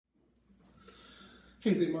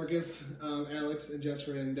Hey St. Marcus, Alex and Jess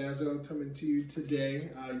Randazzo coming to you today.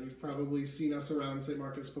 You've probably seen us around St.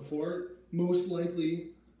 Marcus before, most likely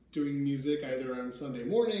doing music either on Sunday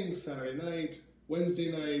morning, Saturday night,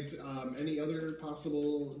 Wednesday night, any other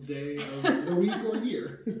possible day of the week or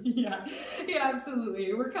year. Yeah,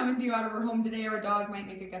 absolutely. We're coming to you out of our home today. Our dog might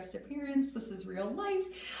make a guest appearance. This is real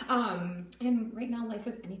life. And right now, life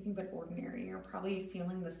is anything but ordinary. You're probably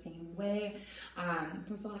feeling the same way.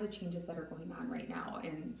 There's a lot of changes that are going on right now,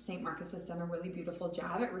 and St. Marcus has done a really beautiful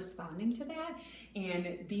job at responding to that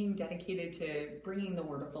and being dedicated to bringing the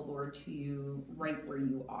word of the Lord to you right where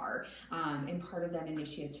you are. And part of that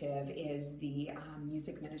initiative is the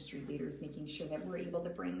music ministry leaders making sure that we're able to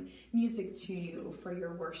bring music to you for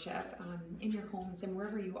your worship in your homes and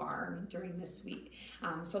wherever you are during this week.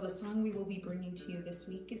 So the song we will be bringing to you this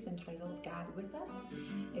week is entitled God With Us.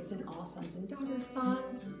 It's an all sons and daughters song,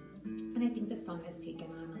 and I think this song has taken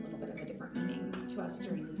on a little bit of a different meaning to us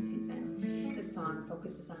during this season. This song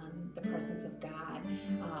focuses on the presence of God,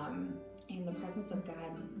 and the presence of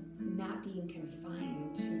God not being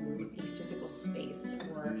confined to a physical space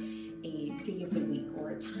or a day of the week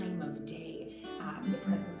or a time of day. The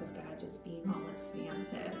presence of God just being all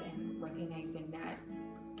expansive and recognizing that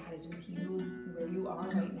God is with you where you are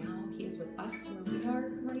right now. He is with us where we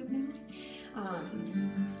are right now.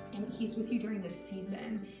 And He's with you during this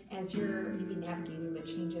season as you're maybe navigating the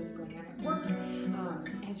changes going on at work,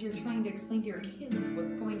 as you're trying to explain to your kids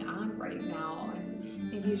what's going on right now,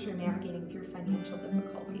 and maybe as you're navigating through financial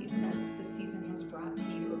difficulties that the season has brought to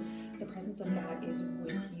you. The presence of God is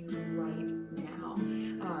with you right now.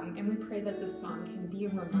 And we pray that this song can be a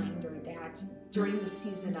reminder that during the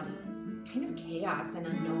season of kind of chaos and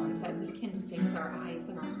unknowns, that we can fix our eyes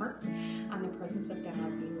and our hearts on the presence of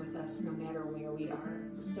God being with us no matter where we are.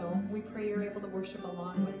 So we pray you're able to worship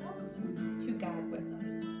along with us, to God with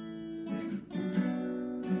us.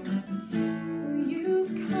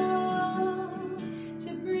 You've come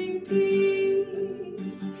to bring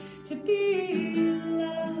peace, to be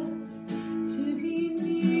love, to be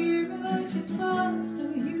nearer to us. So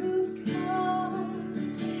you've come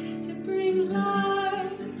to bring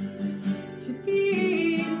light, to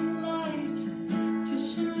be light, to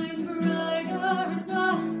shine brighter in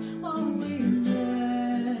us. Oh, Emmanuel,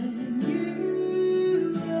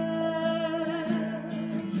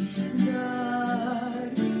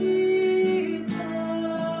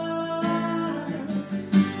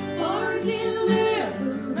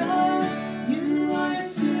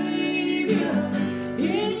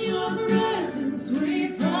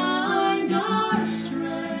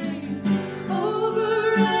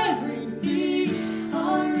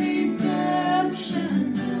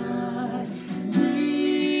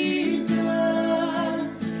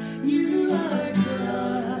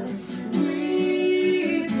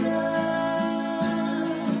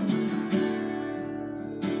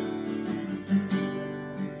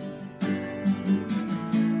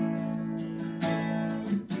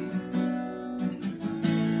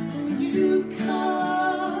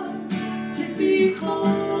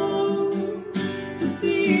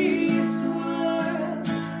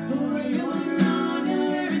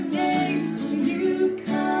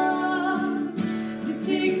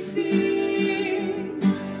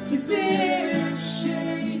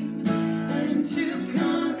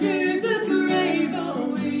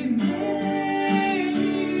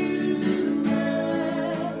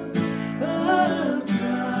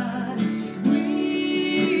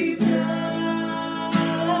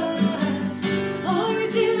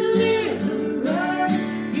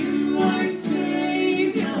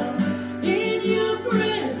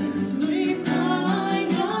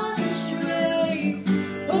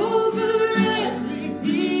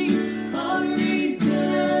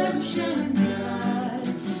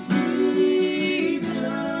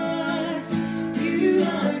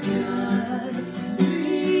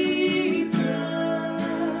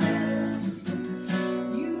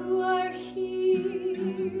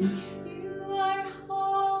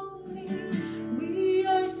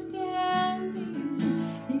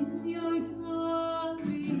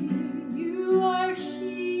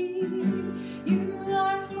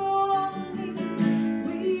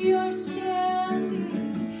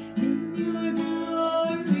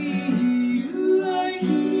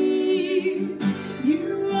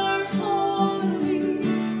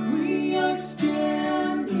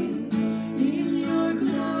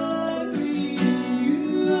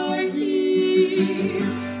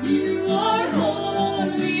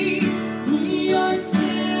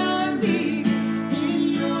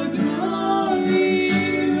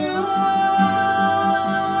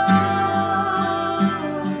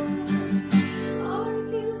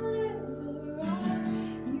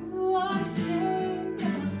 my Savior.